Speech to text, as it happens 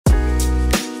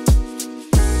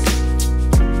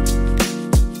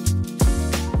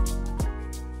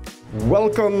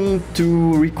Welcome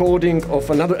to recording of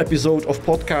another episode of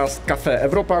podcast Café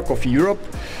Evropa, Coffee Europe,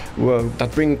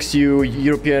 that brings you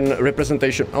European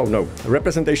representation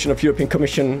of European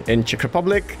Commission in Czech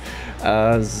Republic,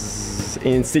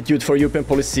 Institute for European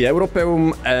Policy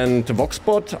Europeum and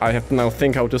Voxpot. I have to now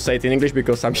think how to say it in English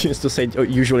because I'm used to say it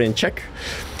usually in Czech.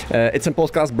 It's a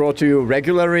podcast brought to you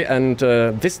regularly, and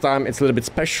this time it's a little bit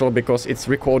special because it's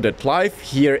recorded live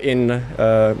here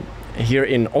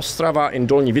in Ostrava, in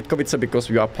Dolní Vítkovice, because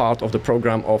we are part of the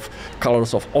program of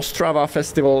Colours of Ostrava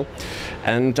festival.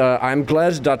 And I'm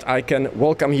glad that I can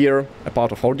welcome here a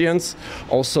part of audience,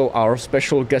 also our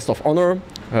special guest of honor,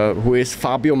 who is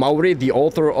Fabio Mauri, the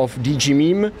author of DG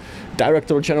Meme,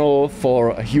 Director General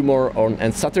for Humor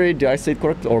and Satire. Did I say it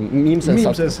correct? Or Memes and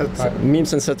Satire.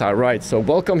 Memes and Satire, right. So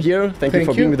welcome here. Thank you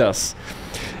for being with us.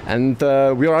 And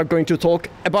we are going to talk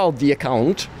about the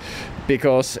account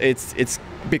because it's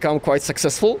become quite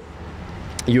successful.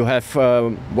 You have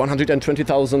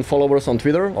 120,000 followers on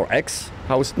Twitter, or X,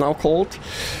 how it's now called.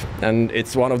 And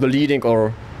it's one of the leading,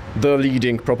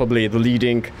 probably the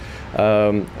leading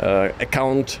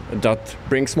account that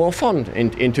brings more fun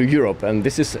into Europe. And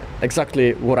this is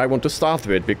exactly what I want to start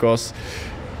with, because,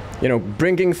 you know,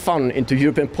 bringing fun into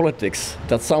European politics,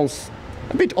 that sounds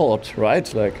a bit odd,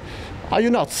 right? Like, are you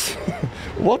nuts?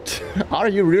 What? Are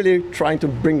you really trying to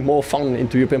bring more fun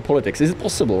into European politics? Is it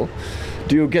possible?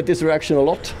 Do you get this reaction a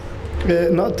lot?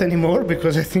 Not anymore,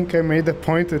 because I think I made the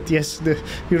point that yes, the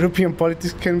European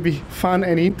politics can be fun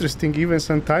and interesting even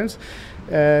sometimes.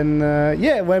 And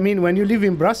yeah, well, I mean, when you live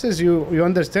in Brussels, you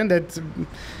understand that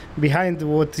behind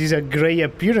what is a grey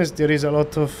appearance, there is a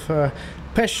lot of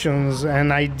passions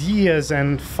and ideas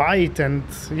and fight and,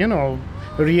 you know,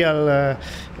 real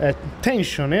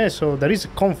tension. Yeah? So there is a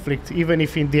conflict, even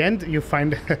if in the end you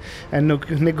find a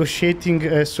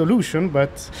negotiating solution,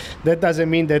 but that doesn't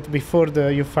mean that before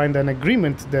you find an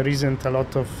agreement there isn't a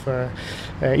lot of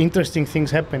interesting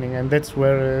things happening, and that's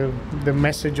where the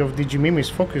message of DG Meme is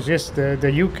focused. Yes,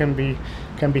 the EU can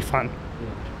be fun.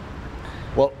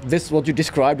 Well, what you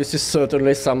described, this is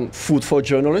certainly some food for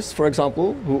journalists, for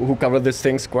example, who cover these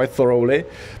things quite thoroughly,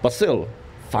 but still,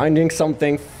 finding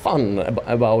something fun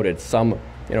about it, some,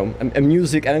 you know, a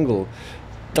music angle.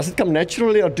 Does it come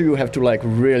naturally, or do you have to like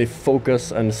really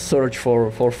focus and search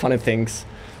for funny things?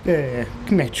 Yeah,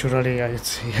 naturally, I'd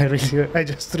say. I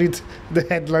just read the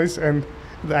headlines and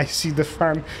I see the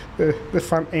fun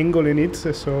angle in it.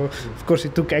 So of course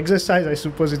it took exercise. I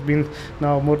suppose it's been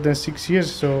now more than 6 years.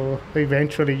 So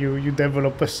eventually you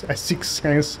develop a sixth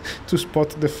sense to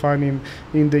spot the fun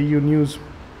in the EU news.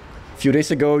 A few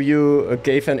days ago, you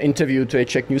gave an interview to a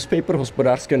Czech newspaper,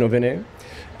 Hospodářské noviny,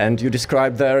 and you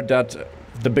described there that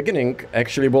the beginning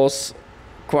actually was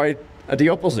quite the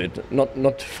opposite.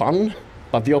 Not fun,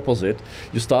 but the opposite.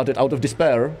 You started out of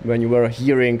despair when you were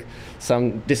hearing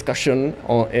some discussion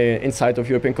inside of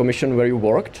European Commission where you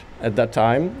worked at that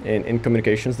time in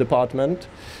communications department.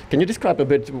 Can you describe a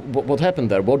bit what happened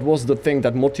there? What was the thing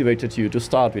that motivated you to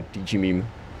start with DG Meme?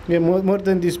 Yeah, more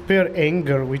than despair,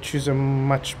 anger, which is a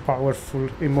much powerful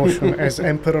emotion, as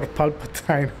Emperor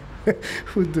Palpatine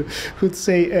would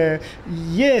say.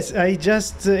 Yes, I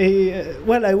just,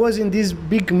 I was in this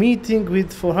big meeting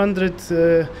with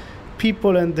 400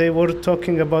 people, and they were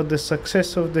talking about the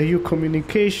success of the EU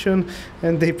communication,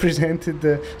 and they presented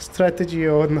the strategy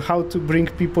on how to bring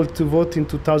people to vote in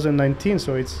 2019,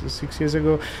 so it's 6 years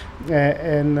ago,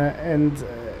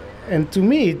 and to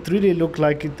me, it really looked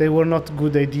like they were not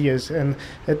good ideas. And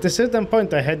at a certain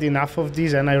point, I had enough of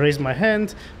these, and I raised my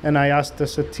hand, and I asked a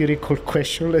satirical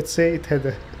question, let's say. It had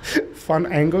a fun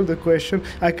angle, the question.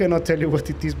 I cannot tell you what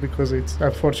it is because it's,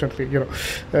 unfortunately,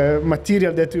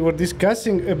 material that we were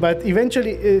discussing. But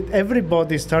eventually,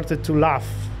 everybody started to laugh,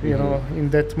 you know, in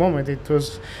that moment. It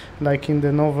was like in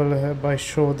the novel by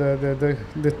Shaw, the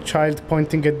child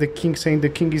pointing at the king saying the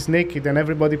king is naked, and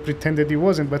everybody pretended he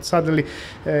wasn't, but suddenly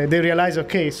they realized,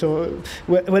 okay, so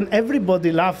when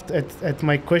everybody laughed at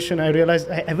my question, I realized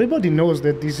everybody knows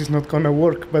that this is not going to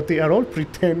work, but they are all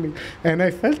pretending, and I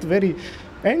felt very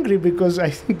angry because I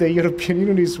think the European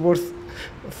Union is worth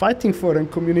fighting for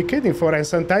and communicating for, and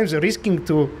sometimes risking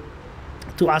to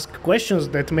ask questions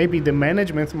that maybe the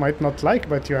management might not like,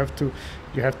 but you have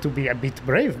to be a bit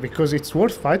brave because it's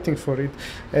worth fighting for it.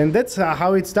 And that's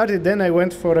how it started. Then I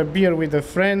went for a beer with a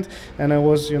friend, and I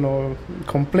was,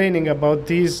 complaining about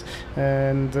this,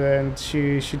 and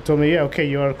she told me, yeah, okay,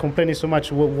 you are complaining so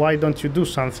much, why don't you do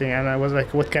something? And I was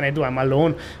like, what can I do? I'm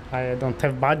alone, I don't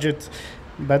have budget.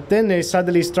 But then it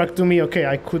suddenly struck to me, okay,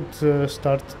 I could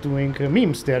start doing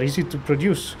memes. They are easy to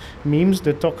produce. Memes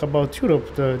that talk about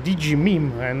Europe, the DG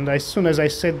meme. And as soon as I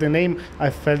said the name, I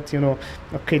felt,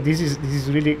 okay, this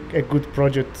is really a good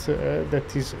project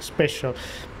that is special.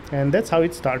 And that's how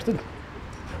it started.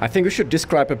 I think we should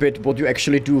describe a bit what you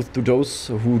actually do to those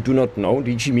who do not know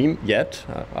DG meme yet.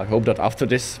 I hope that after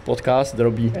this podcast there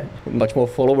will be much more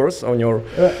followers on your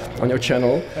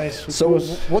channel. So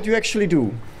what do you actually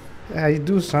do? I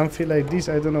do something like this.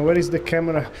 I don't know, where is the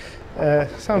camera?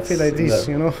 Something like this,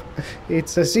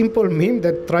 It's a simple meme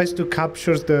that tries to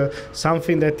capture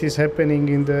something that is happening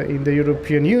in the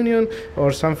European Union,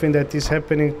 or something that is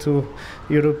happening to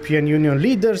European Union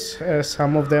leaders.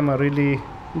 Some of them are really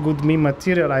good meme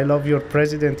material. I love your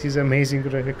president, he's amazing,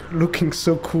 looking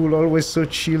so cool, always so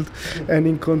chilled and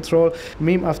in control.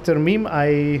 Meme after meme,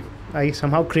 I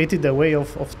somehow created a way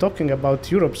of talking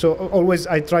about Europe. So always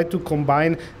I try to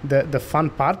combine the fun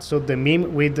part, so the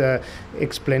meme, with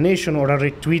explanation or a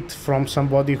retweet from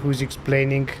somebody who's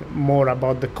explaining more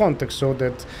about the context, so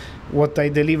that what I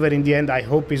deliver in the end, I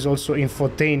hope, is also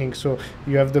infotaining. So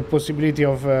you have the possibility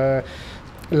of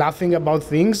laughing about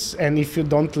things, and if you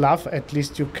don't laugh, at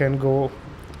least you can go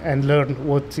and learn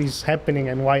what is happening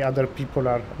and why other people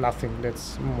are laughing.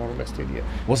 That's more or less the idea.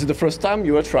 Was it the first time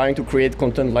you were trying to create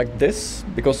content like this?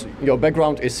 Because your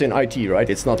background is in IT, right?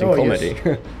 It's not in comedy.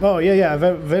 Yes. Oh, yeah,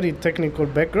 a very technical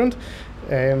background.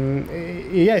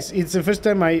 Yes, it's the first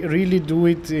time I really do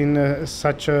it in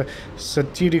such a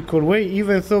satirical way,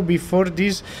 even though before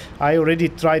this I already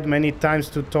tried many times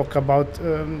to talk about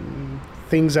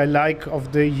things I like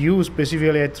of the EU.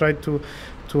 Specifically, I tried to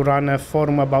run a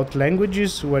forum about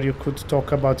languages, where you could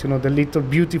talk about the little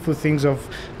beautiful things of,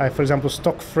 for example,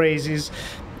 stock phrases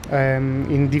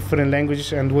in different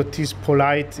languages, and what is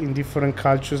polite in different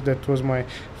cultures. That was my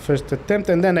first attempt.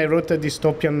 And then I wrote a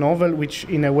dystopian novel, which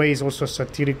in a way is also a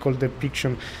satirical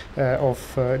depiction of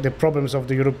the problems of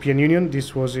the European Union.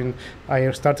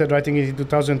 I started writing it in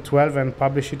 2012 and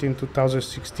published it in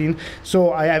 2016.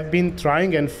 So I have been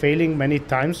trying and failing many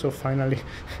times. So finally,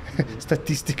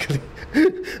 statistically,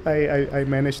 I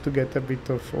managed to get a bit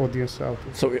of audience out.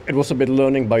 So it was a bit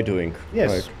learning by doing.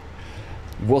 Yes. Right?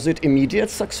 Was it immediate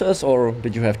success, or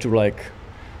did you have to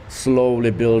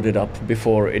slowly build it up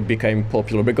before it became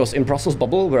popular? Because in Brussels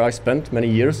bubble, where I spent many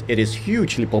years, it is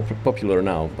hugely popular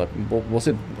now. But was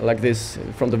it like this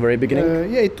from the very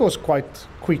beginning? Yeah, it was quite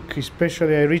quick.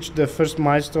 Especially, I reached the first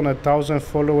milestone, 1,000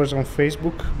 followers on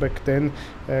Facebook back then,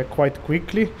 quite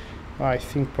quickly. I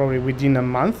think probably within a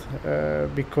month,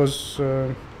 because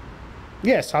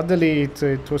suddenly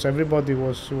it was, everybody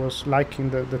was liking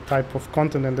the type of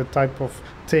content and the type of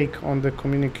take on the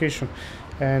communication.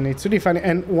 And it's really funny.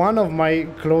 And one of my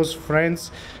close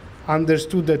friends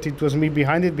understood that it was me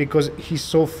behind it, because he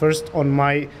saw first on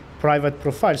my private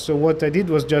profile. So what I did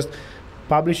was just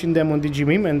publishing them on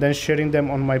DigiMeme and then sharing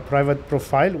them on my private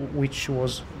profile, which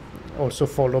was also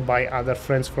followed by other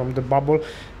friends from the bubble.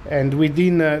 And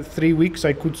within 3 weeks,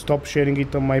 I could stop sharing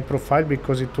it on my profile,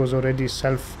 because it was already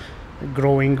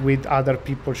growing with other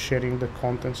people sharing the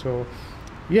content. So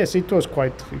yes, it was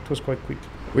quite quick.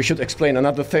 We should explain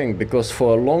another thing, because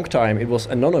for a long time it was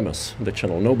anonymous, the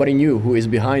channel. Nobody knew who is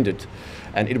behind it,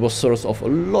 and it was source of a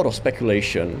lot of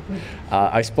speculation.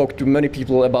 I spoke to many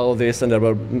people about this, and there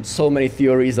were so many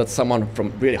theories that someone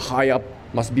from really high up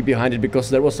must be behind it, because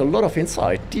there was a lot of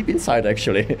insight, deep insight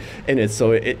actually, in it.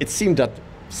 So it seemed that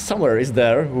somewhere is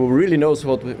there who really knows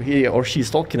what he or she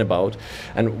is talking about.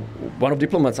 And one of the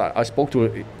diplomats I spoke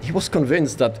to, he was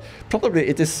convinced that probably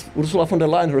it is Ursula von der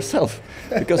Leyen herself,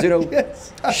 because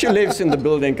yes. She lives in the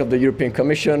building of the European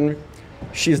Commission.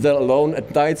 She's there alone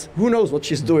at nights. Who knows what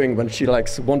she's doing when she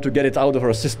want to get it out of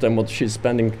her system, what she's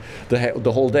spending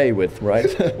the whole day with,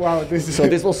 right? Wow, so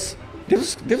this was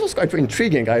quite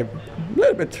intriguing. I a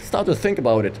little bit started to think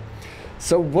about it.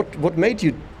 So what made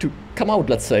you to come out,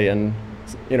 let's say, and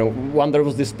one, there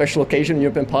was this special occasion in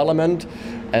European Parliament,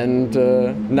 and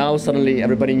now suddenly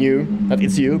everybody knew that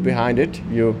it's you behind it.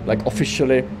 You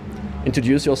officially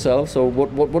introduce yourself. So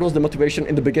what was the motivation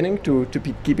in the beginning to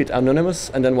keep it anonymous,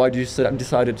 and then why did you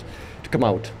decided to come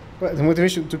out? Well, the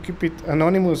motivation to keep it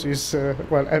anonymous is,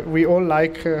 we all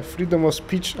like freedom of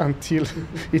speech until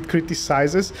it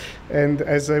criticizes. And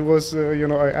as I was,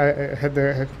 I had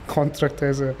a contract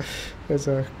as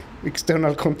a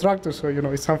external contractor, so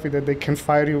it's something that they can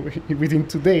fire you within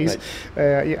 2 days.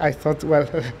 Right. I thought, well,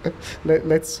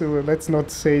 let's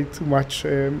not say too much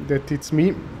that it's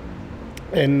me.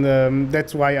 And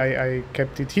that's why I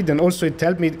kept it hidden. Also, it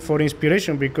helped me for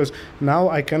inspiration, because now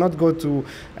I cannot go to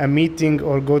a meeting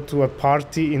or go to a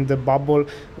party in the bubble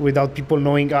without people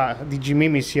knowing, DG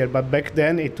Meme is here. But back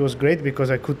then it was great because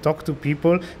I could talk to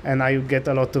people and I would get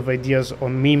a lot of ideas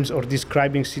on memes or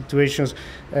describing situations.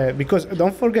 Because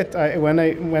don't forget, when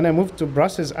I moved to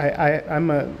Brussels, I'm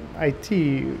a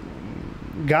IT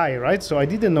guy, right? So I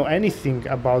didn't know anything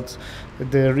about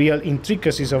the real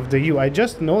intricacies of the EU. I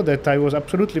just know that I was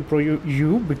absolutely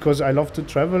pro-EU because I love to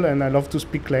travel and I love to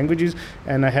speak languages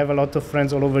and I have a lot of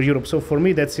friends all over Europe. So for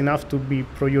me, that's enough to be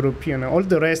pro-European. All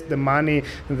the rest, the money,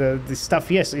 the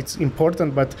stuff, yes, it's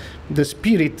important, but the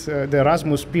spirit, the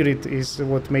Erasmus spirit is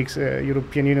what makes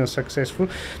European Union successful.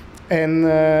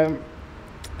 And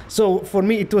so for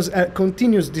me, it was a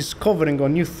continuous discovering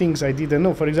on new things I didn't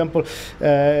know. For example,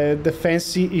 the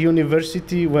fancy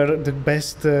university where the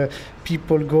best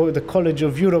people go, the College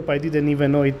of Europe, I didn't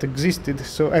even know it existed.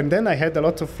 So, and then I had a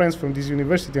lot of friends from this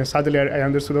university, and suddenly I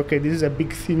understood, okay, this is a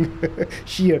big thing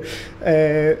here.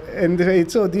 And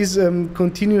so this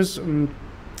continuous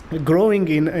growing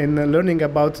in learning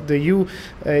about the EU,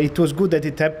 it was good that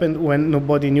it happened when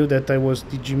nobody knew that I was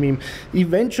DG Meme.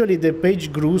 Eventually the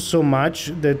page grew so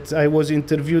much that I was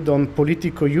interviewed on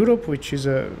Politico Europe, which is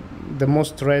the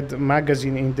most read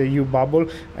magazine in the EU bubble,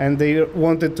 and they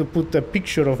wanted to put a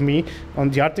picture of me on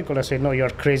the article. I said, no, you're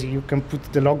crazy, you can put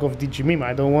the logo of DG Meme,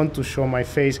 I don't want to show my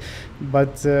face.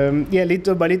 But yeah,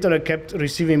 little by little I kept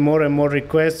receiving more and more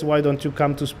requests, why don't you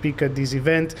come to speak at this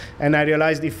event? And I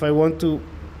realized if I want to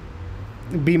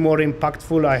be more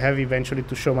impactful, I have eventually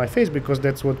to show my face, because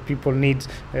that's what people need.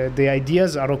 The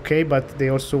ideas are okay, but they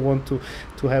also want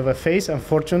to have a face.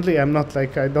 Unfortunately, I'm not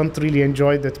like, I don't really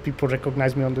enjoy that people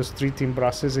recognize me on the street in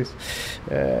Brussels. It's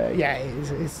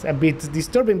a bit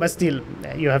disturbing, but still,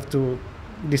 you have to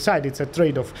decide. It's a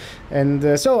trade-off.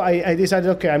 And so I decided,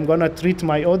 okay, I'm gonna treat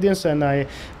my audience, and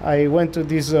I went to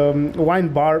this wine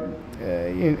bar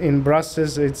in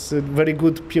Brussels. It's a very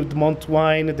good Piedmont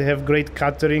wine. They have great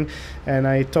catering. And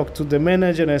I talked to the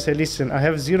manager and I said, listen, I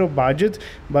have zero budget,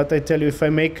 but I tell you, if I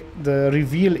make the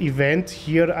reveal event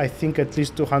here, I think at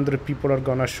least 200 people are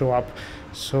gonna show up.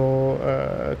 So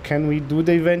can we do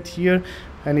the event here?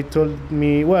 And he told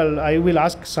me, well, I will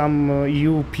ask some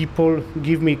EU people,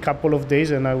 give me a couple of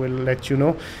days and I will let you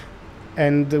know.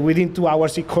 And within 2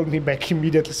 hours, he called me back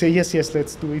immediately, say, yes,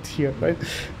 let's do it here, right?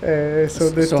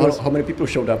 So how many people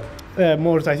showed up?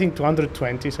 More, I think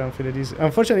 220, something like this.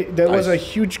 Unfortunately, there was a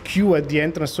huge queue at the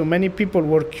entrance, so many people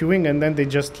were queuing and then they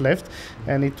just left.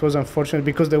 And it was unfortunate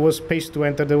because there was space to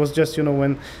enter. There was just,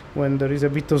 when there is a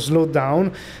bit of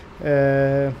slowdown.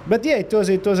 But yeah, it was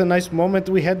a nice moment.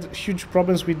 We had huge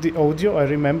problems with the audio, I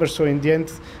remember. So in the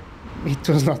end, it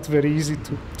was not very easy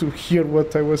to hear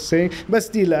what I was saying, but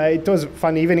still it was a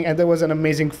fun evening, and there was an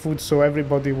amazing food, so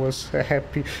everybody was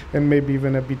happy and maybe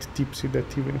even a bit tipsy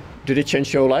that evening. Did it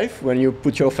change your life when you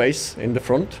put your face in the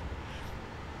front?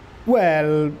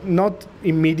 Well, not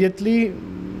immediately,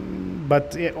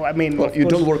 but I mean, well, you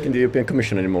don't work in the European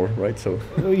Commission anymore, right? So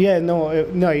no,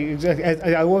 exactly.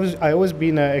 I always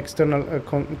been an external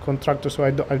contractor, so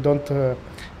I don't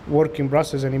work in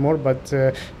Brussels anymore, but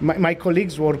my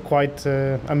colleagues were quite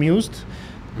amused,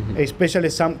 especially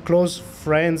some close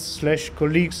friends /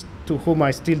 colleagues to whom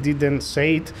I still didn't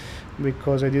say it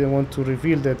because I didn't want to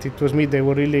reveal that it was me. They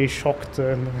were really shocked.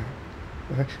 And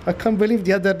I can't believe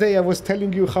the other day I was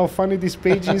telling you how funny this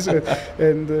page is.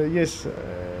 And yes,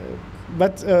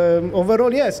 but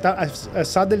overall, yes,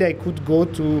 suddenly I could go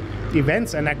to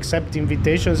events and accept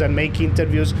invitations and make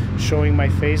interviews showing my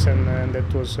face, and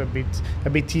that was a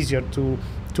bit easier to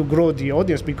grow the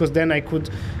audience, because then I could,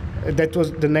 that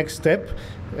was the next step,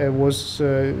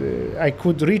 I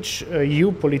could reach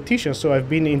EU politicians. So I've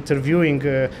been interviewing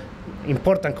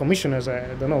important commissioners,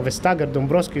 I don't know, Vestager,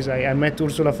 Dombrovskis, I met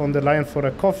Ursula von der Leyen for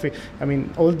a coffee. I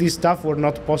mean, all this stuff were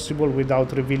not possible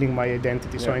without revealing my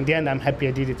identity. Yeah. So in the end, I'm happy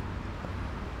I did it.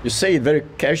 You say it very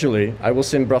casually. I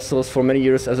was in Brussels for many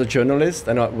years as a journalist,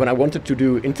 and when I wanted to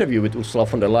do interview with Ursula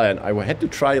von der Leyen, I had to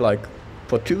try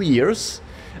for 2 years,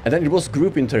 and then it was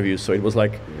group interviews, so it was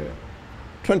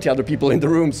 20 other people in the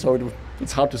room, so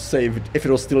it's hard to say if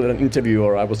it was still an interview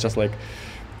or I was just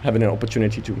having an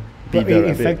opportunity to be there.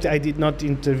 In fact, I did not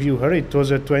interview her. It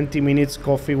was a 20 minutes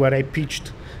coffee where I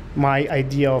pitched my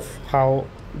idea of how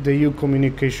the EU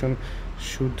communication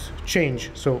should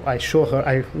change. So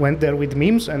I went there with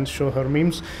memes and show her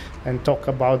memes and talk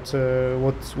about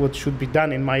what should be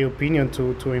done, in my opinion,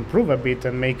 to improve a bit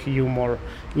and make EU more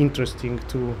interesting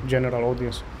to general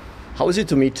audience. How is it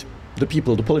to meet the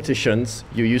people, the politicians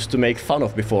you used to make fun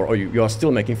of before, or you are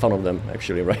still making fun of them,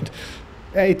 actually, right?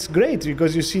 It's great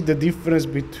because you see the difference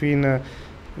between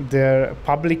their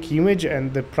public image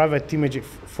and the private image.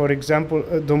 For example,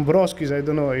 Dombrovskis, I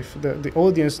don't know if the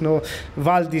audience know,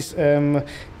 Valdis,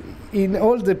 in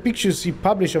all the pictures he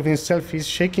published of himself, he's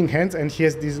shaking hands and he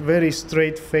has this very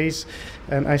straight face.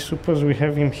 And I suppose we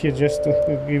have him here just to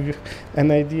give you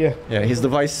an idea. Yeah, he's the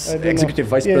executive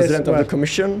vice president of the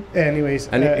commission. Anyways.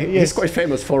 And he's quite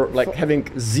famous for having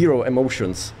zero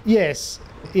emotions. Yes.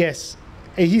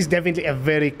 He's definitely a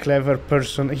very clever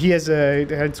person. He has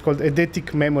it's called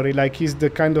eidetic memory. Like he's the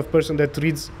kind of person that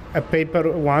reads a paper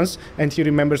once and he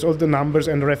remembers all the numbers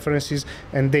and references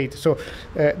and date. So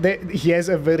he has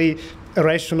a very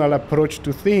rational approach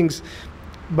to things.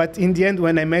 But in the end,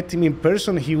 when I met him in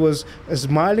person, he was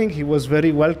smiling, he was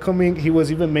very welcoming, he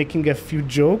was even making a few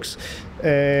jokes.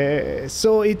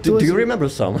 So it was. Do you remember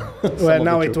some? Well,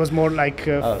 now it was more like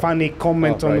a funny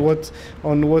comment on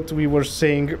what we were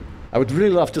saying. I would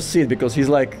really love to see it because he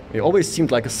always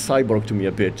seemed like a cyborg to me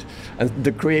a bit, and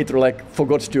the creator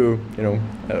forgot to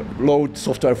load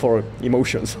software for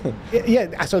emotions.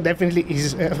 Yeah, so definitely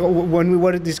when we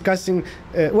were discussing,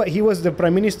 he was the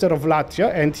prime minister of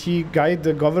Latvia and he guided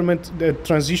the government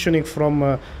transitioning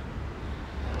from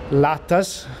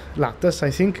Latas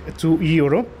I think to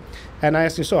Euro. And I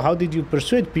asked him, so how did you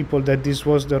persuade people that this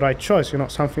was the right choice?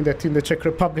 Something that in the Czech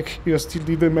Republic you still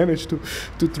didn't manage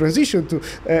to transition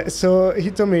to. So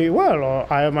he told me, well,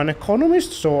 I am an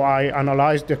economist, so I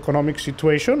analyzed the economic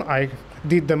situation. I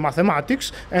did the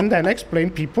mathematics and then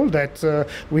explained people that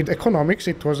with economics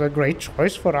it was a great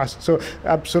choice for us. So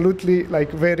absolutely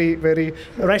very, very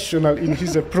rational in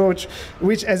his approach,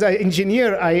 which as an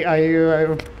engineer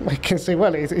I can say,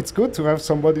 well, it's good to have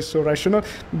somebody so rational,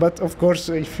 but of course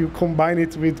if you combine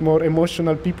it with more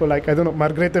emotional people, like, I don't know,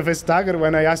 Margrethe Vestager,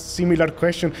 when I asked similar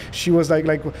question, she was like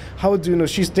how do you know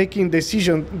she's taking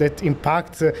decision that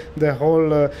impact the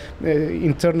whole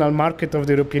internal market of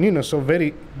the European Union, so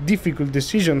very difficult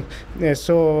decision.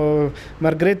 So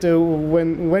Margrethe,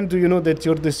 when do you know that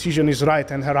your decision is right?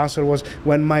 And her answer was,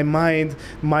 when my mind,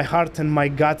 my heart and my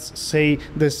guts say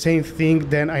the same thing,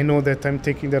 then I know that I'm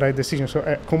taking the right decision. So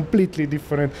a completely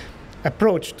different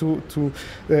approach to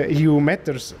EU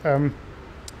matters.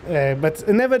 But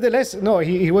nevertheless, no,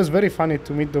 he was very funny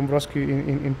to meet Dombrovskis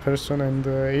in person,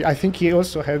 and I think he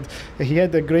also had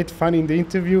a great fun in the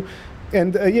interview.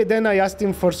 And then I asked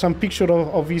him for some picture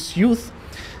of his youth.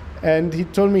 And he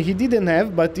told me he didn't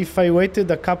have, but if I waited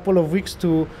a couple of weeks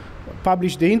to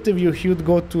publish the interview, he would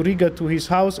go to Riga to his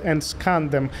house and scan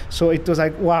them. So it was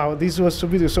like, wow, this was so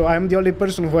beautiful. So I'm the only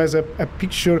person who has a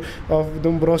picture of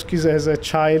Dombrovskis as a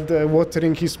child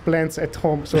watering his plants at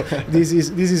home. So this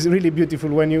is really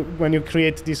beautiful when you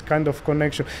create this kind of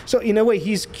connection. So in a way,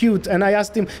 he's cute. And I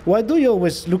asked him, why do you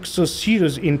always look so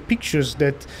serious in pictures,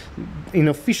 in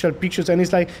official pictures? And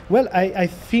he's like, well, I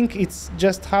think it's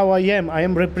just how I am. I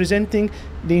am representing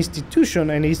the institution,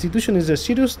 and the institution is a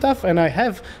serious stuff, and I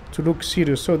have to look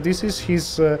serious. So this is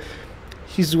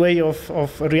his way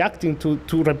of reacting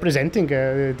to representing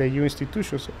the EU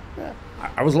institution. So, yeah.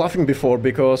 I was laughing before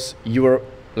because you were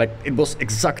it was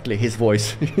exactly his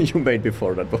voice you made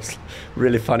before. That was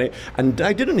really funny, and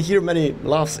I didn't hear many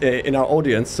laughs in our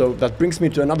audience. So that brings me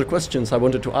to another question I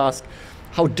wanted to ask: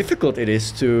 how difficult it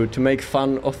is to make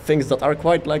fun of things that are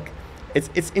quite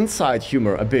it's inside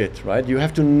humor a bit, right? You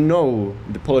have to know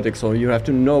the politics, or you have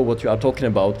to know what you are talking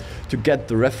about to get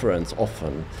the reference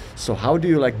often. So how do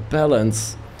you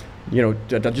balance,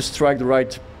 that you strike the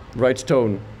right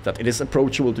tone, that it is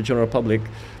approachable to general public,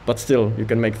 but still you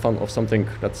can make fun of something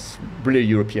that's really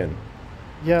European?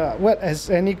 Yeah, well, as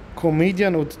any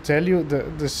comedian would tell you,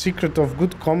 the secret of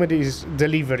good comedy is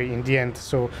delivery in the end.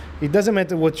 So it doesn't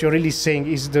matter what you're really saying,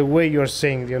 it's the way you're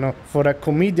saying, For a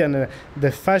comedian,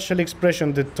 the facial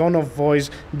expression, the tone of voice,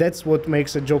 that's what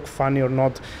makes a joke funny or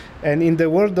not. And in the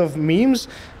world of memes,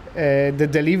 the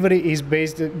delivery is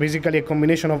basically a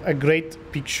combination of a great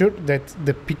picture that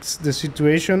depicts the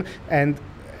situation and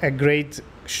a great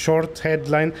short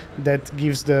headline that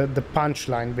gives the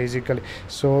punchline, basically.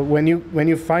 So when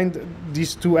you find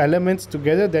these two elements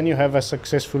together, then you have a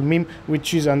successful meme,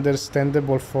 which is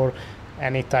understandable for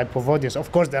any type of audience.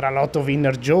 Of course, there are a lot of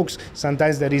inner jokes.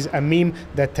 Sometimes there is a meme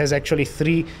that has actually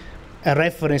three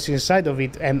references inside of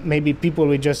it, and maybe people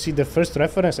will just see the first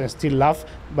reference and still laugh,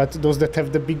 but those that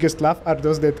have the biggest laugh are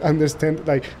those that understand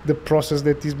the process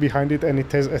that is behind it, and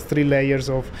it has 3 layers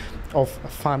of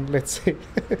fun, let's say.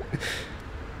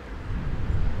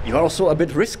 You are also a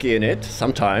bit risky in it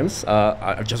sometimes.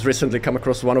 I just recently come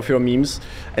across one of your memes,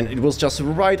 and it was just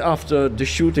right after the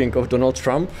shooting of Donald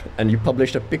Trump, and you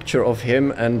published a picture of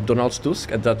him and Donald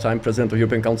Tusk, at that time President of the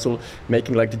European Council,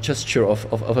 making like the gesture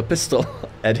of a pistol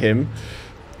at him.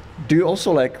 Do you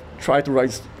also like try to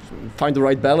find the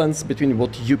right balance between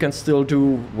what you can still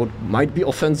do, what might be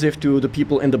offensive to the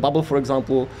people in the bubble, for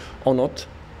example, or not?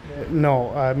 No,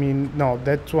 I mean, no,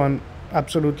 that one,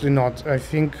 absolutely not. I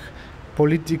think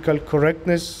political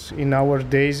correctness in our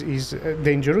days is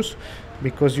dangerous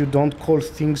because you don't call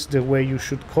things the way you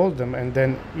should call them, and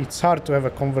then it's hard to have a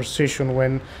conversation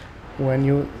when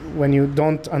you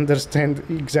don't understand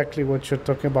exactly what you're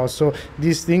talking about. So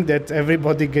this thing that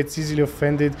everybody gets easily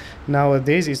offended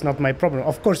nowadays is not my problem.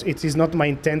 Of course, it is not my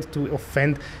intent to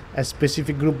offend a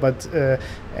specific group, but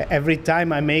every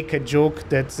time I make a joke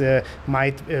that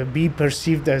might be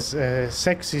perceived as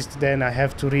sexist, then I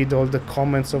have to read all the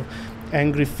comments of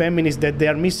angry feminists that they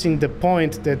are missing the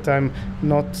point, that I'm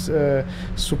not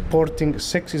supporting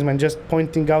sexism and just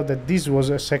pointing out that this was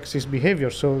a sexist behavior.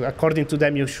 So according to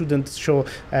them, you shouldn't show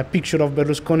a picture of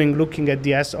Berlusconi looking at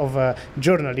the ass of a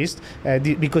journalist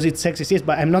because it's sexist. Yes,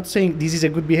 but I'm not saying this is a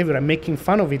good behavior. I'm making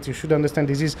fun of it. You should understand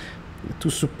this is to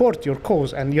support your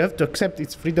cause, and you have to accept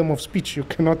it's freedom of speech. You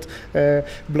cannot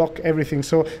block everything.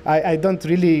 So I don't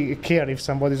really care if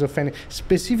somebody's offended.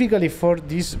 Specifically for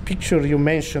this picture you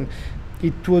mentioned,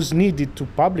 it was needed to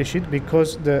publish it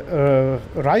because the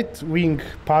right-wing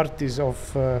parties of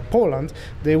Poland,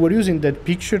 they were using that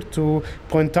picture to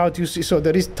point out, you see, so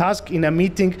there is Tusk in a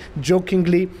meeting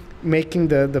jokingly making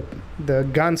the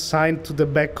gun sign to the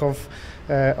back of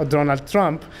Donald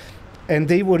Trump, and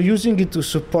they were using it to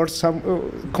support some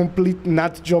complete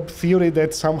nut job theory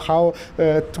that somehow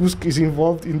Tusk is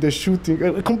involved in the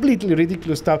shooting. Completely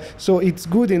ridiculous stuff. So it's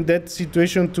good in that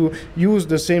situation to use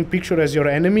the same picture as your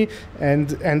enemy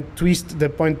and twist the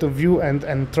point of view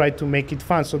and try to make it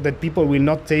fun so that people will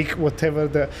not take whatever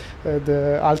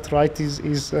the alt-right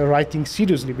is writing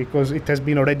seriously, because it has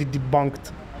been already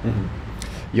debunked. Mm-hmm.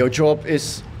 Your job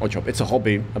is, it's a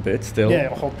hobby a bit still.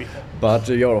 Yeah, a hobby. But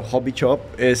your hobby job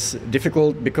is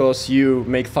difficult because you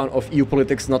make fun of EU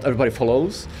politics not everybody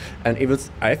follows. And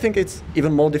I think it's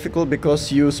even more difficult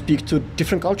because you speak to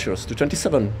different cultures, to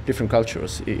 27 different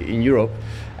cultures in Europe.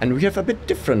 And we have a bit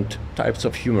different types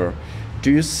of humor.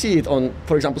 Do you see it on,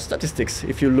 for example, statistics?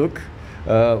 If you look,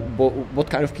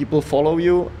 what kind of people follow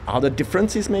you? Are there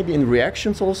differences maybe in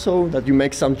reactions also, that you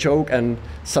make some joke and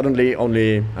suddenly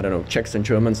only, I don't know, Czechs and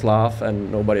Germans laugh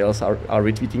and nobody else are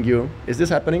retweeting you? Is this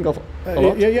happening a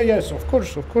lot? Yes, of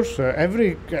course.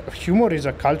 Every humor is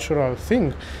a cultural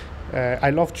thing.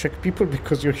 I love Czech people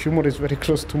because your humor is very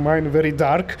close to mine, very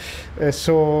dark.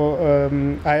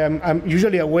 I'm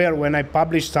usually aware when I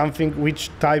publish something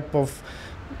which type of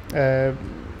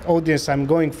audience I'm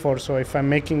going for. So if I'm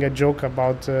making a joke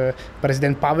about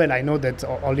President Pavel, I know that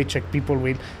only Czech people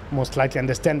will most likely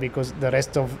understand, because the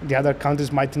rest of the other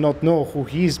countries might not know who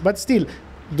he is. But still,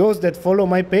 those that follow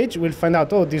my page will find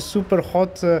out, oh, this super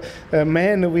hot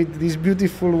man with this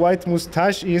beautiful white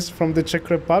mustache is from the Czech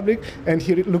Republic, and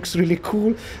he looks really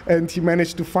cool, and he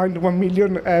managed to find 1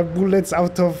 million bullets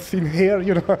out of thin air.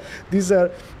 You know, these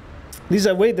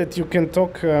are way that you can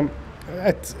talk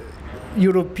at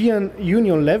European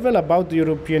Union level about the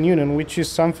European Union, which is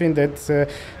something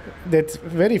that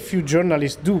very few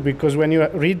journalists do, because when you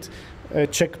read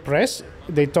Czech press,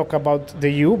 they talk about the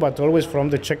EU, but always from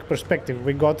the Czech perspective.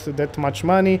 We got that much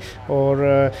money,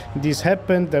 or this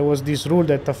happened, there was this rule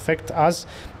that affect us.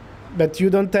 But you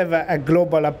don't have a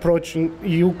global approach in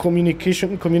EU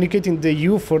communicating the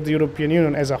EU for the European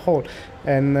Union as a whole.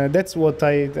 And that's what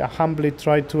I humbly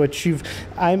try to achieve.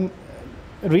 I'm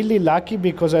really lucky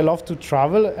because I love to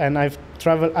travel, and I've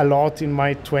traveled a lot in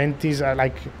my 20s.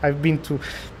 I've been to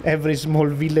every small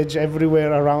village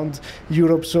everywhere around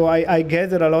Europe, so I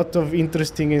gather a lot of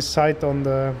interesting insight on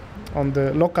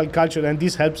the local culture, and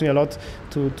this helps me a lot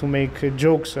to make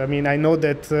jokes. I mean, I know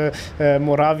that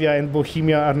Moravia and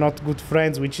Bohemia are not good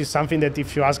friends, which is something that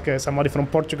if you ask somebody from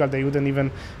Portugal, they wouldn't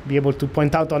even be able to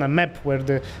point out on a map where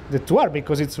the two are,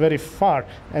 because it's very far.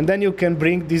 And then you can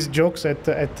bring these jokes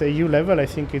at EU level. I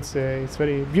think it's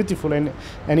very beautiful and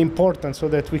important, so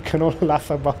that we can all laugh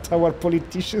about our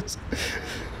politicians.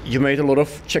 You made a lot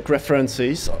of Czech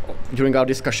references during our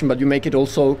discussion, but you make it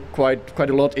also quite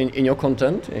a lot in your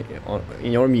content,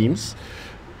 in your memes.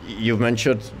 You've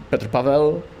mentioned Petr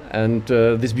Pavel And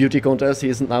this beauty contest he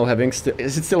is now having,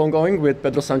 is it still ongoing with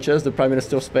Pedro Sanchez, the Prime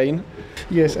Minister of Spain?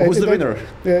 Yes. Who's the winner?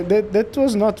 That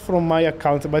was not from my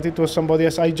account, but it was somebody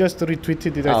else. I just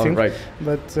retweeted it, I think. Right.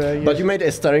 But, yes. But you made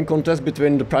a staring contest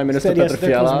between the Prime Minister Petr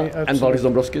Fiala and Valdis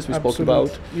Dombrovskis, we spoke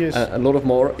about. Yes. A lot of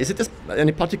more. Is it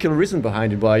any particular reason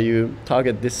behind it, why you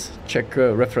target this Czech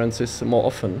references more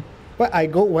often? Well, I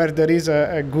go where there is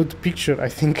a good picture. I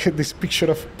think this picture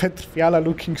of Petr Fiala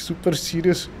looking super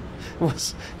serious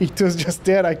was just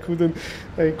there. I couldn't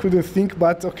think,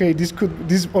 but okay,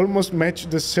 this almost match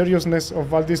the seriousness of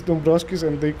Valdis Dombrovskis,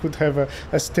 and they could have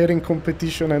a staring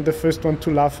competition, and the first one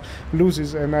to laugh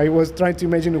loses. And I was trying to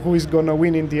imagine who is gonna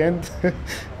win in the end,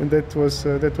 and that was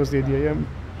the idea. Yeah.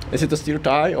 Is it a still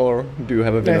tie, or do you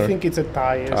have a winner? I think it's a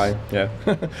tie. Yes. Tie, yeah.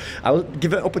 I will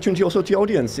give an opportunity also to the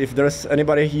audience. If there's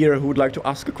anybody here who would like to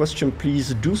ask a question,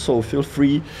 please do so. Feel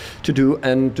free to do,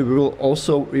 and we will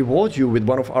also reward you with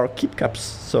one of our keep caps.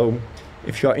 So,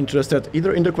 if you are interested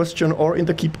either in the question or in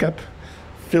the keep cap,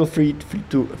 feel free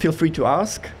to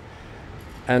ask.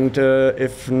 And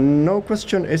if no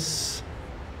question is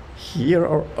here,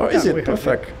 or is it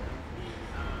perfect?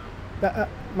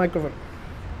 Microphone.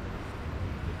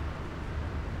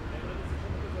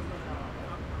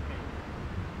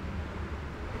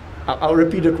 I'll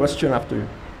repeat the question after you.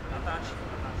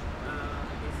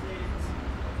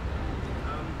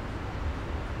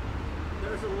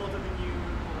 There's a lot of new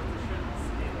politicians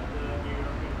in the new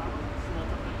European Parliament. A lot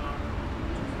of them are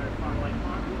very far-right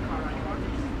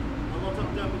parties. A lot of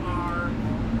them are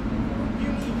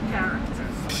unique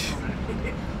characters.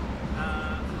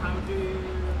 How do you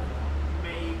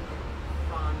make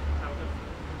fun out of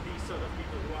these sort of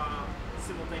people who are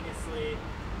simultaneously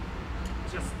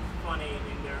just funny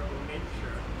in their own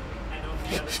nature, and on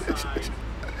the other side,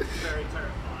 very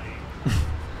terrifying?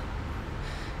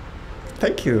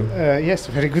 Thank you. Yes,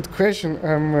 very good question.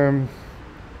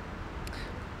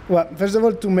 Well, first of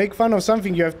all, to make fun of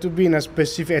something, you have to be in a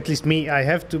specific, at least me, I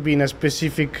have to be in a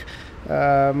specific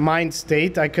mind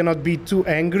state. I cannot be too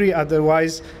angry,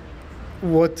 otherwise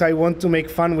what I want to make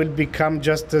fun will become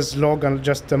just a slogan,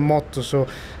 just a motto. So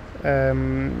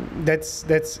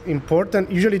that's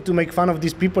important. Usually to make fun of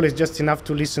these people is just enough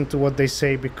to listen to what they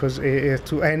say, because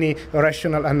to any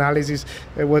rational analysis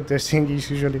what they're saying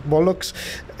is usually bollocks.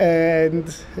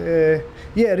 And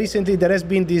recently there has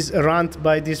been this rant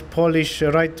by this Polish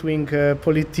right-wing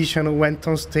politician who went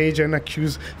on stage and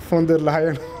accused von der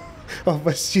Leyen of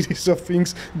a series of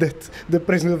things that the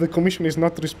president of the commission is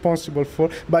not responsible for,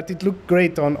 but it looked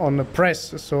great on the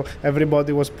press, so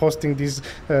everybody was posting this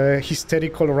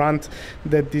hysterical rant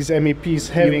that this MEP is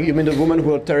having. You mean the woman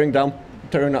who are tearing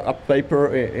up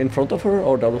paper in front of her,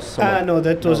 or that was someone? No,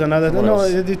 that was another. No,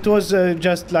 it was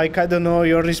just like, I don't know,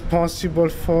 you're responsible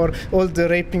for all the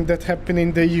raping that happened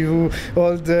in the EU,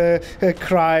 all the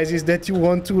crises that you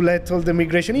want to let all the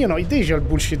migration, the usual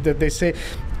bullshit that they say.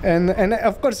 And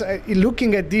of course,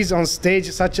 looking at this on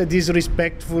stage, such a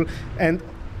disrespectful and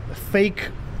fake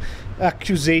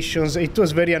accusations, it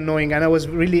was very annoying, and I was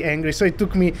really angry. So it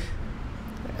took me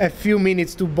a few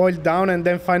minutes to boil down, and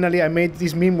then finally I made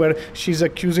this meme where she's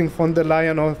accusing von der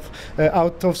Leyen of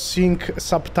out of sync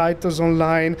subtitles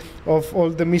online, of all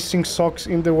the missing socks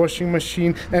in the washing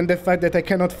machine, and the fact that I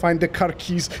cannot find the car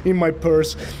keys in my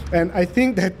purse. And I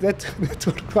think that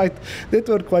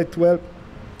worked quite well.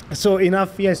 So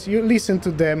enough, yes, you listen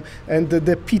to them, and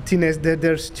the pittiness,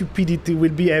 their stupidity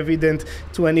will be evident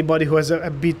to anybody who has a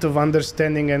bit of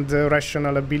understanding and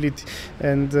rational ability.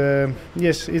 And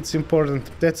yes, it's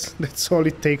important. That's all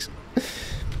it takes.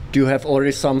 Do you have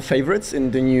already some favorites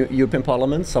in the new European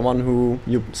Parliament? Someone who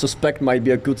you suspect might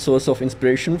be a good source of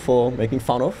inspiration for making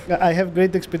fun of? I have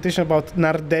great expectation about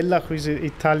Nardella, who is an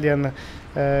Italian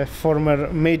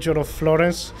former mayor of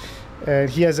Florence.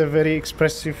 He has a very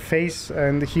expressive face,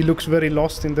 and he looks very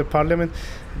lost in the parliament.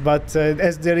 But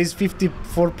as there is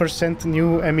 54%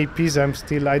 new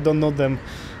MEPs, I don't know them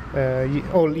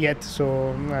all yet.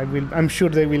 So I'm sure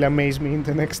they will amaze me in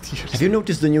the next years. Have you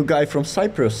noticed the new guy from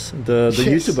Cyprus, the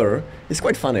Yes. YouTuber? It's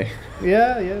quite funny.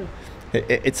 Yeah.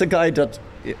 It's a guy that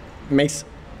makes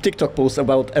TikTok posts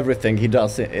about everything he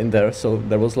does in there. So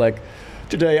there was like,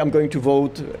 today I'm going to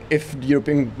vote if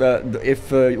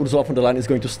Ursula von der Leyen is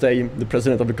going to stay the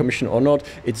president of the commission or not.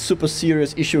 It's super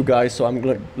serious issue, guys, so I'm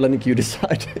letting you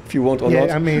decide if you want or not.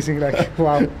 Yeah, amazing,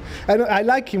 wow. I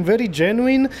like him, very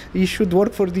genuine. He should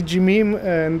work for the GMIM,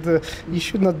 and he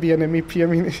should not be an MEP. I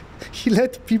mean, he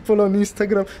let people on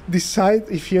Instagram decide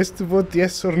if he has to vote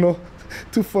yes or no.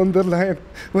 to von der Leyen,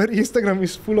 where Instagram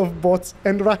is full of bots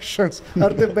and Russians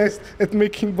are the best at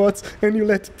making bots, and you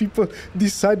let people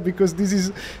decide because this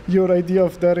is your idea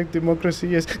of direct democracy.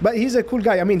 Yes, but he's a cool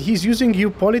guy. I mean, he's using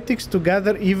politics to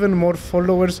gather even more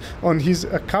followers on his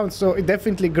account. So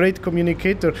definitely great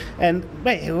communicator. And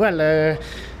well.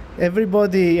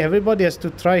 Everybody has to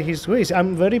try his ways.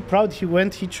 I'm very proud he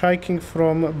went hitchhiking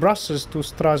from Brussels to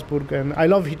Strasbourg, and I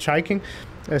love hitchhiking.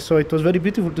 So it was very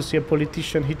beautiful to see a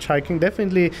politician hitchhiking.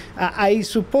 Definitely, I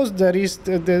suppose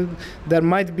there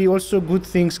might be also good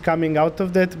things coming out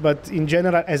of that, but in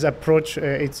general, as approach,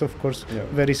 it's of course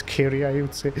very scary, I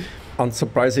would say.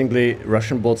 Unsurprisingly,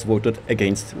 Russian bots voted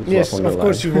against Ursula yes, von der of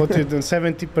course Leyen. he voted, and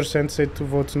 70% said to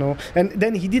vote no. And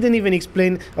then he didn't even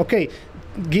explain, okay,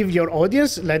 give your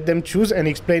audience, let them choose and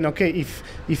explain, okay,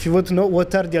 if you vote no,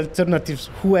 what are the alternatives?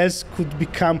 Who else could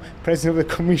become president of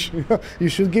the commission? You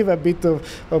should give a bit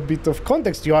of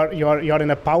context. You are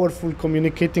in a powerful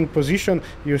communicating position.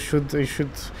 You should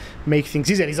make things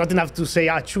easier. It's not enough to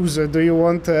say, choose, do you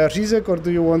want Rizek or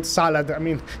do you want salad? I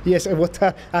mean, yes, what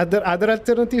are other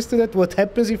alternatives to that? What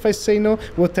happens if I say no?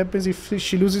 What happens if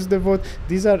she loses the vote?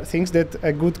 These are things that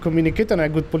a good communicator and a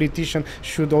good politician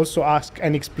should also ask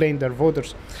and explain their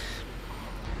voters.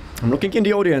 I'm looking in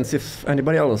the audience if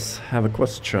anybody else have a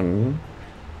question.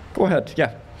 Go ahead,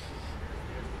 yeah.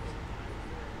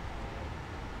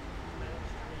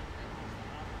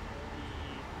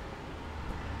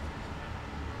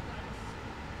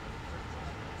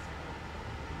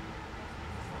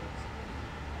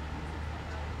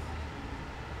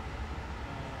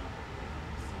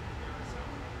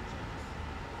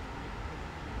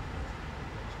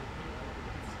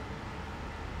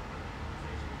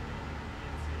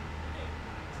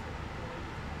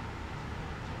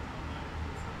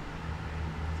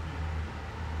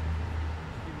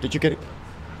 Did you get it?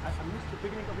 I missed the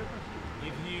beginning of your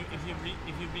question. If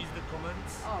you read the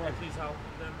comments, please help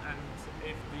them, and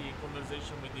if the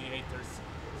conversation with the haters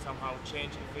somehow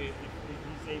change, if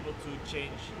he's able to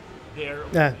change their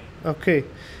opinion. Okay.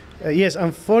 Yes,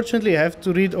 unfortunately I have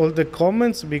to read all the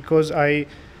comments because I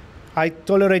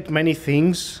tolerate many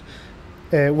things.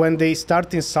 When they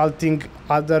start insulting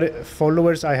other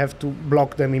followers, I have to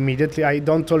block them immediately. I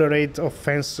don't tolerate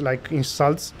offense like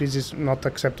insults. This is not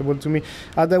acceptable to me.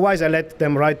 Otherwise, I let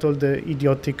them write all the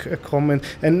idiotic comment.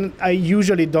 And I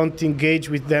usually don't engage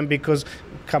with them because,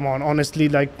 come on, honestly,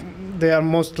 like they are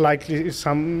most likely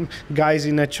some guys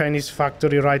in a Chinese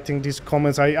factory writing these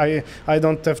comments. I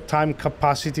don't have time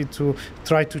capacity to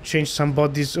try to change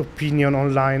somebody's opinion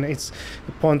online. It's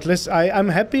pointless. I'm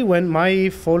happy when my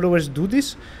followers do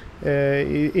this.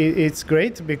 It's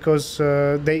great because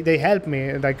they help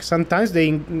me. Like sometimes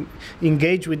they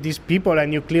engage with these people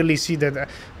and you clearly see that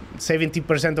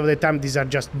 70% of the time these are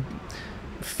just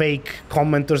fake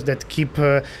commenters that keep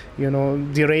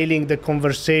derailing the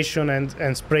conversation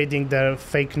and spreading their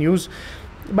fake news.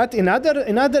 But in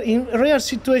rare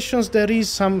situations there is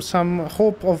some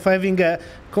hope of having a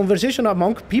conversation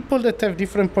among people that have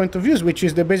different point of views, which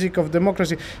is the basic of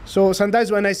democracy. So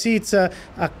sometimes when I see it's a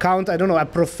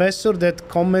professor that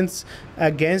comments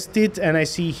against it, and I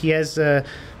see he has a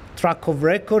track of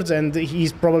records and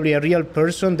he's probably a real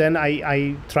person, then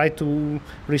I try to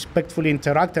respectfully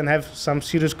interact and have some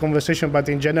serious conversation. But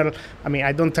in general, I mean,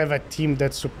 I don't have a team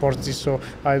that supports this, so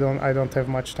I don't have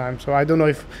much time. So I don't know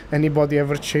if anybody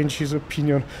ever changed his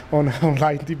opinion on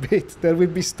online debate. There will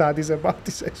be studies about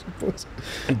this, I suppose.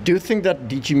 Do you think that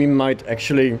DGME might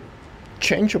actually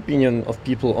change opinion of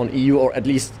people on EU, or at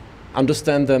least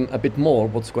understand them a bit more,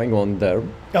 what's going on there?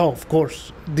 Oh, of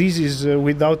course. This is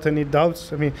without any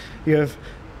doubts. I mean,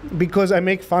 because I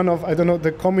make fun of,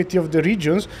 the Committee of the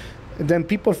Regions, then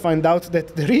people find out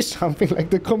that there is something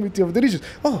like the Committee of the Regions.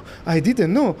 Oh, I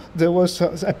didn't know there was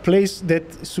a place that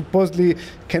supposedly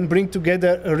can bring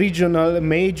together regional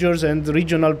majors and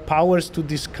regional powers to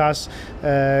discuss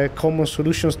common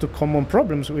solutions to common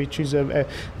problems, which is a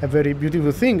very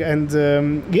beautiful thing.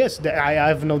 And yes, I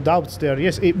have no doubts there.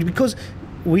 Yes, because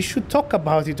we should talk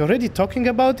about it. Already talking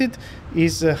about it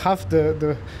is half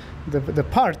the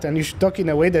part, and you should talk in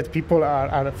a way that people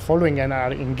are following and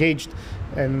are engaged.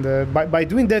 And by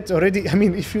doing that already, I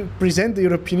mean, if you present the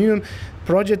European Union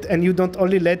project and you don't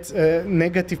only let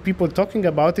negative people talking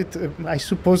about it, I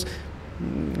suppose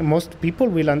most people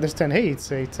will understand, hey,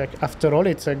 after all,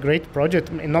 it's a great project.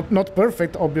 I mean, not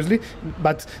perfect, obviously,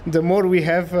 but the more we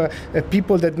have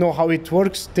people that know how it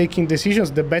works taking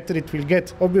decisions, the better it will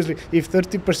get. Obviously, if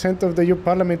 30% of the EU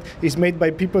Parliament is made by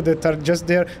people that are just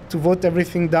there to vote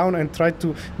everything down and try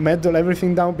to meddle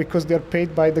everything down because they're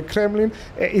paid by the Kremlin,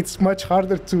 it's much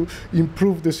harder to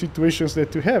improve the situations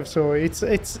that you have. So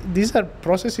these are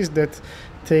processes that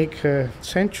take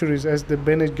centuries, as the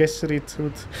Bene Gesserit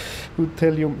would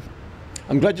tell you.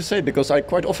 I'm glad you say it, because I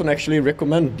quite often actually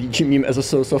recommend DG Meme as a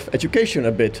source of education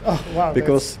a bit. Oh, wow.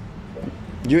 Because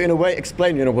you in a way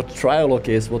explain, what trialogue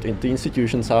is, what the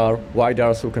institutions are, why they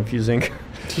are so confusing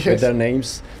with their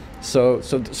names. So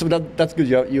that's good.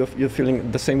 You're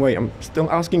feeling the same way. I'm still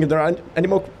asking if there are any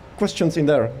more questions in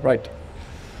there, right?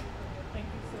 Thank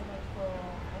you so much for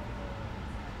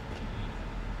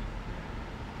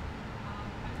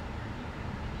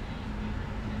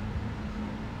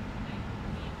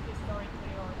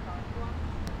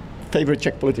favorite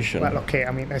Czech politician? Well, okay,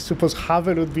 I mean, I suppose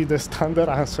Havel would be the standard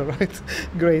answer, right?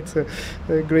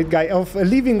 Great guy. Of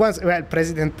living ones, well,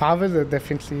 President Pavel,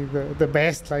 definitely the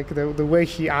best, like the way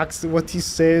he acts, what he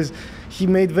says. He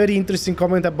made very interesting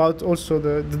comment about also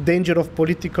the danger of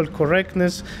political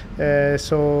correctness.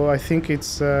 So I think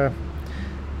it's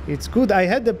good. I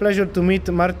had the pleasure to meet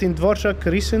Martin Dvorak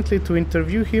recently to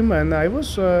interview him, and I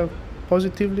was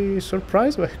positively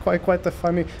surprised. Quite a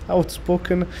funny,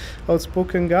 outspoken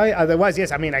guy. Otherwise,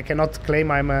 yes, I mean, I cannot claim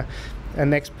I'm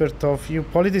an expert of EU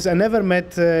politics. I never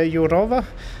met Jourova.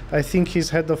 I think his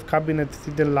head of cabinet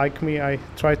didn't like me. I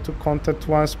tried to contact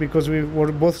once because we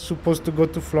were both supposed to go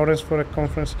to Florence for a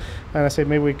conference, and I said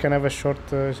maybe we can have a short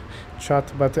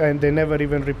chat, and they never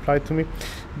even replied to me.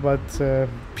 But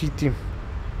pity.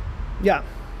 Yeah.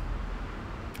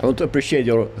 I want to appreciate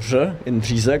your R in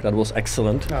Řízek. That was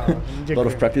excellent. A lot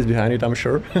of practice behind it, I'm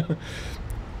sure.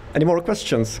 Any more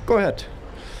questions? Go ahead.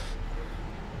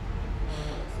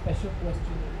 Special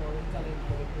question for Italian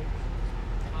politics.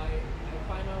 I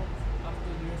find out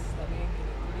after years studying in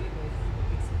Italy that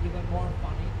it's even more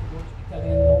funny to watch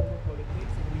Italian local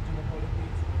politics and regional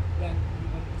politics than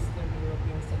even Eastern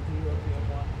European, Central European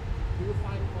one. Do you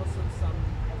find also some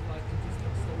of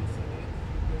interesting stories in it?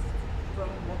 Because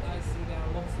from what I see, there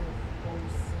are lots of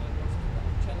posts and lots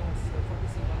of channels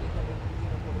focusing on Italian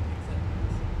regional politics and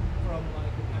news, from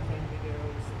the campaign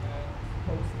videos and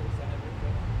posters and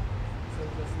everything. So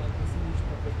just this niche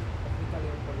topic of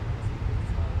Italian politics is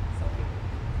something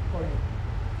for you.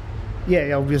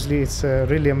 Yeah, obviously it's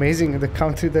really amazing. The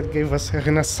country that gave us a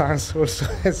renaissance also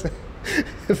has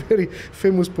a very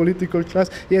famous political class.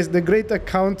 Yes, the great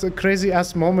account, crazy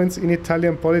ass moments in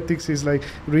Italian politics is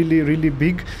really, really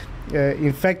big.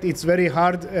 In fact, it's very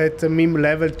hard at a meme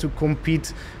level to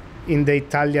compete in the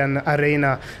Italian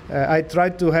arena. I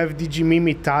tried to have DG Meme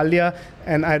Italia,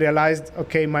 and I realized,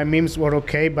 okay, my memes were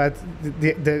okay, but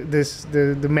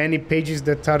the many pages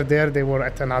that are there, they were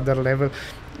at another level.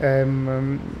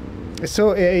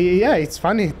 So yeah, it's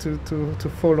funny to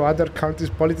follow other countries'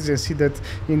 politics and see that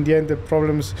in the end the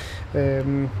problems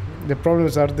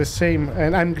are the same.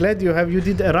 And I'm glad you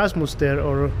did Erasmus there,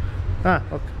 or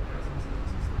okay.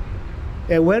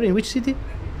 Where, in which city?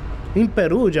 In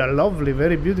Perugia. Lovely,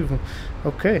 very beautiful.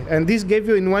 Okay, and this gave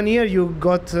you, in 1 year you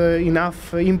got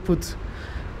enough input.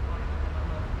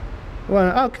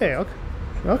 Well, okay,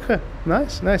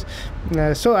 nice.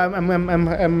 So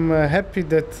I'm happy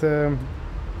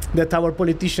that our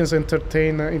politicians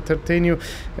entertain you.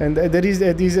 And there is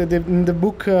in the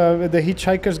book The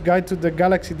Hitchhiker's Guide to the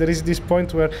Galaxy, there is this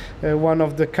point where one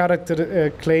of the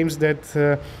characters claims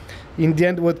that in the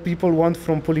end, what people want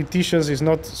from politicians is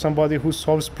not somebody who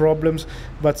solves problems,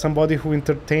 but somebody who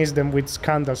entertains them with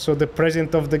scandals. So the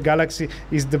president of the galaxy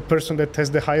is the person that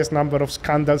has the highest number of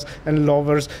scandals and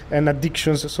lovers and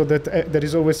addictions, so that there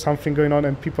is always something going on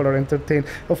and people are entertained.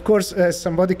 Of course, as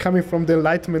somebody coming from the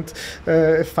Enlightenment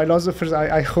philosophers,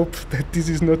 I hope that this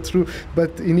is not true.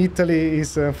 But in Italy,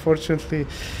 is unfortunately...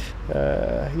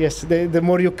 yes, the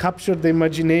more you capture the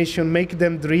imagination, make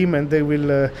them dream, and they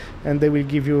will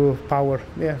give you power.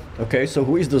 Yeah. Okay, so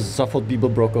who is the Zaphod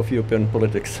Bibelbrock of European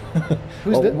politics?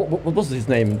 Who's that? What was his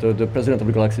name? The president of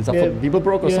the galaxy, Zaphod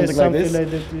Bibelbrock or something like this? Like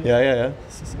that, yeah.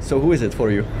 So who is it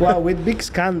for you? Wow, with big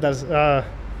scandals.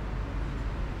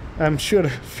 I'm sure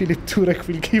Philip Turek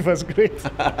will give us great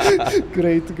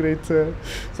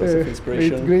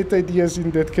ideas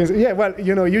in that case. Yeah, well,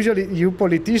 usually you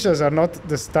politicians are not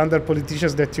the standard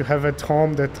politicians that you have at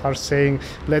home that are saying,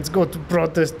 let's go to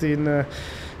protest in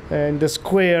in the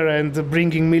square and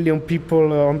bringing million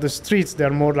people on the streets. They're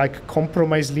more like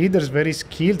compromise leaders, very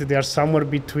skilled. They are somewhere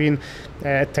between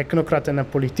a technocrat and a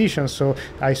politician. So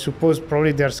I suppose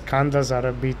probably their scandals are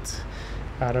a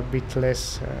bit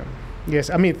less.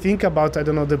 Yes, I mean, think about, I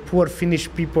don't know, the poor Finnish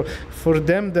people. For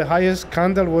them, the highest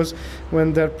scandal was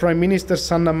when their Prime Minister,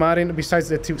 Sanna Marin, besides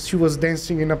that she was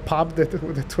dancing in a pub,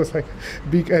 that was like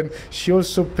big, and she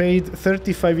also paid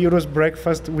 35 euros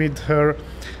breakfast with her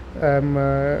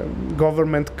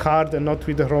government card and not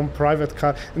with her own private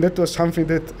card. And that was something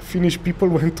that Finnish people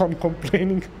went on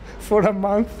complaining for a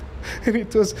month. And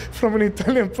it was, from an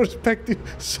Italian perspective,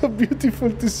 so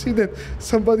beautiful to see that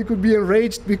somebody could be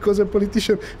enraged because a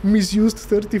politician misused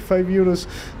 35 euros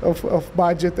of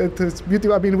budget. And it's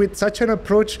beautiful. I mean, with such an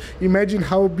approach, imagine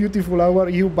how beautiful our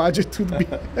EU budget would be.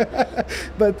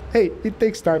 But hey, it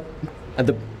takes time. And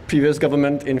the previous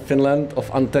government in Finland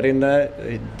of Antti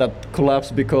Rinne, that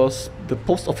collapsed because the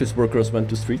post office workers went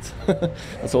to streets.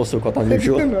 That's also quite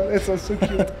unusual. No, that's also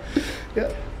cute.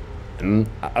 Yeah.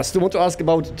 I still want to ask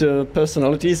about the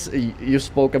personalities. You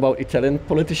spoke about Italian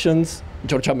politicians.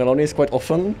 Giorgia Meloni is quite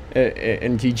often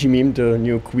in DG meme the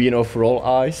new queen of roll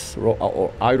eyes,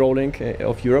 or eye rolling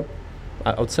of Europe,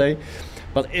 I would say.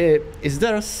 But is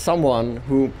there someone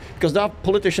who, because there are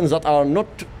politicians that are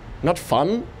not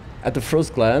fun at the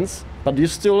first glance, but you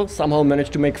still somehow manage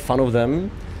to make fun of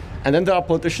them, and then there are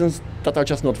politicians that are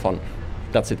just not fun.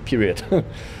 That's it. Period.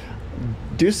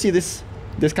 Do you see this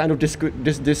kind of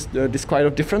this kind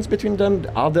of difference between them?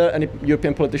 Are there any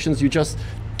European politicians you just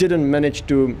didn't manage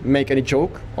to make any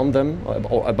joke on them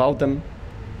or about them,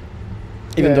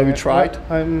 even though you tried?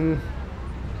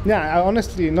 Yeah,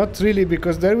 honestly, not really,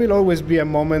 because there will always be a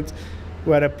moment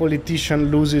where a politician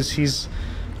loses his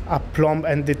aplomb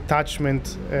and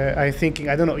detachment. I think,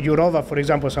 I don't know, Jourova, for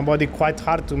example, somebody quite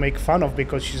hard to make fun of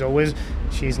because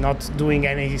she's not doing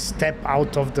any step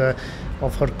out of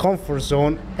her comfort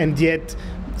zone, and yet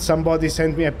somebody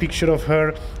sent me a picture of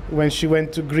her when she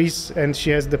went to Greece, and she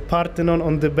has the Parthenon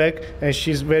on the back, and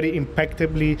she's very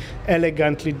impeccably,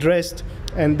 elegantly dressed.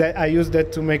 And I use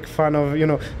that to make fun of, you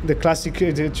know, the classic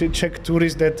Czech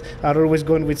tourists that are always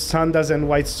going with sandals and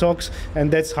white socks, and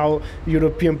that's how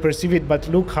Europeans perceive it. But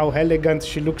look how elegant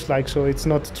she looks like. So it's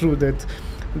not true that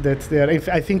they are.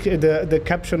 I think the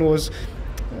caption was,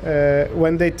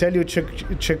 when they tell you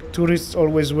Czech tourists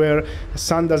always wear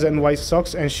sandals and white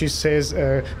socks, and she says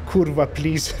kurva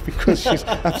please, because she's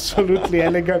absolutely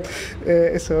elegant.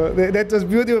 So that was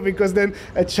beautiful, because then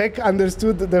a Czech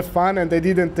understood the fun and they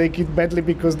didn't take it badly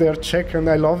because they are Czech and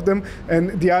I love them,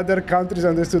 and the other countries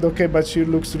understood, okay, but she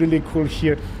looks really cool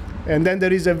here. And then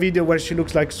there is a video where she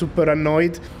looks like super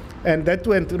annoyed, and that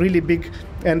went really big.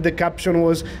 And the caption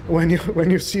was, when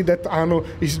you see that Ano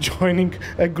is joining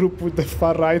a group with the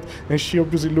far right, and she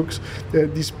obviously looks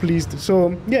displeased.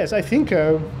 So yes, I think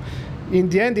in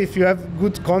the end, if you have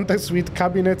good contacts with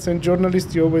cabinets and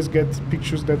journalists, you always get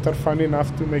pictures that are fun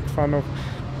enough to make fun of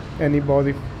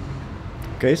anybody.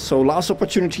 Okay, so last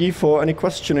opportunity for any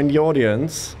question in the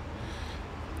audience.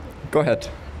 Go ahead.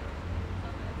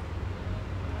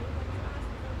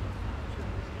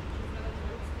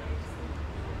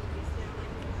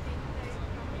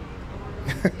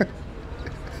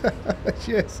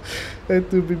 Yes,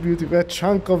 it would be beautiful. A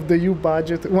chunk of the EU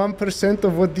budget, 1%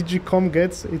 of what DigiCom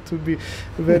gets, it would be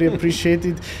very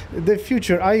appreciated. The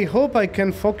future, I hope I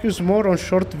can focus more on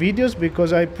short videos,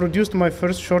 because I produced my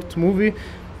first short movie,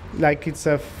 like it's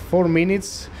 4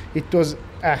 minutes. It was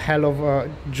a hell of a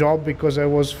job because I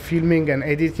was filming and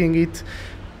editing it.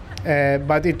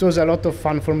 But it was a lot of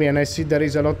fun for me, and I see there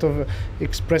is a lot of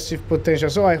expressive potential.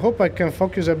 So I hope I can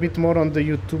focus a bit more on the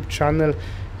YouTube channel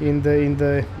in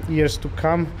the years to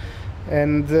come.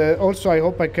 And also I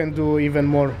hope I can do even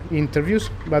more interviews,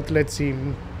 but let's see.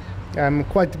 I'm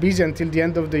quite busy until the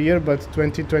end of the year, but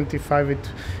 2025 it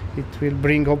will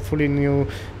bring hopefully new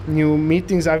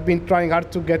meetings. I've been trying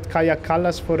hard to get Kaja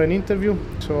Kallas for an interview,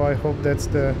 so I hope that's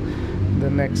the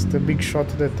next big shot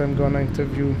that I'm gonna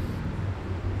interview.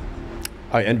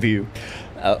 I envy you.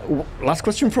 Last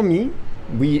question from me.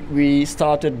 We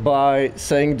started by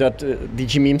saying that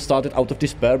DG meme started out of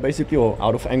despair, basically, or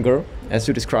out of anger, as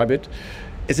you describe it.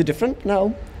 Is it different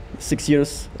now, 6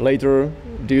 years later?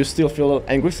 Do you still feel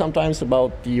angry sometimes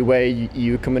about the way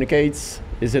EU communicates?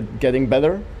 Is it getting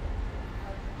better?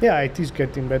 Yeah, it is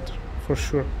getting better, for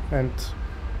sure. And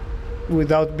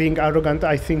without being arrogant,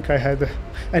 I think I had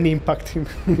an impact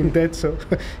in that. So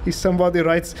if somebody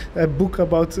writes a book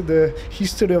about the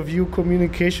history of EU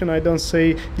communication, I don't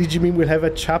say DG meme will have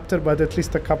a chapter, but at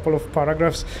least a couple of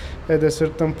paragraphs at a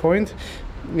certain point.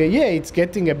 yeah, it's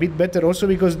getting a bit better also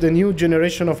because the new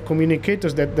generation of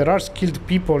communicators, that there are skilled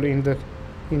people in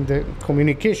the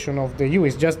communication of the youth.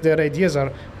 It's just their ideas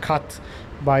are cut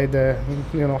by the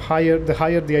higher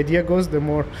the idea goes, the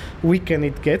more weakened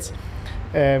it gets.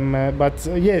 But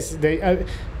yes,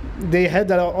 they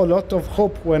had a lot of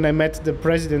hope when I met the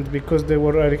president, because they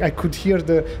were I could hear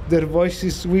their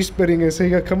voices whispering and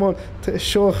saying, come on,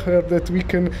 show her that we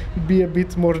can be a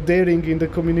bit more daring in the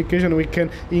communication, we can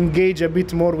engage a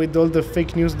bit more with all the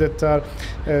fake news that are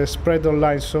spread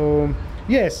online. So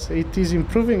yes, it is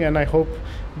improving, and I hope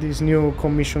this new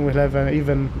commission will have an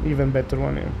even better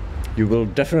one. Yeah. You will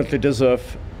definitely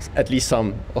deserve at least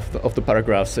some of the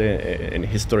paragraphs in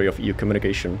history of EU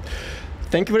communication.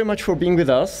 Thank you very much for being with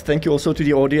us. Thank you also to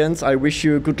the audience. I wish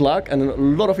you good luck and a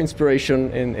lot of inspiration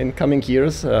in coming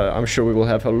years. I'm sure we will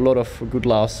have a lot of good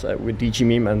laughs with DG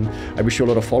Meme, and I wish you a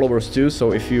lot of followers too.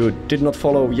 So if you did not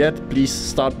follow yet, please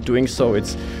start doing so.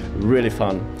 It's really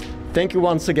fun. Thank you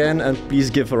once again, and please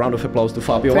give a round of applause to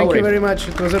Fabio. Thank Mauri. you very much.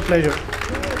 It was a pleasure.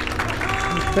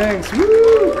 Thanks.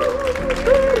 Woo!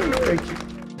 Thank you.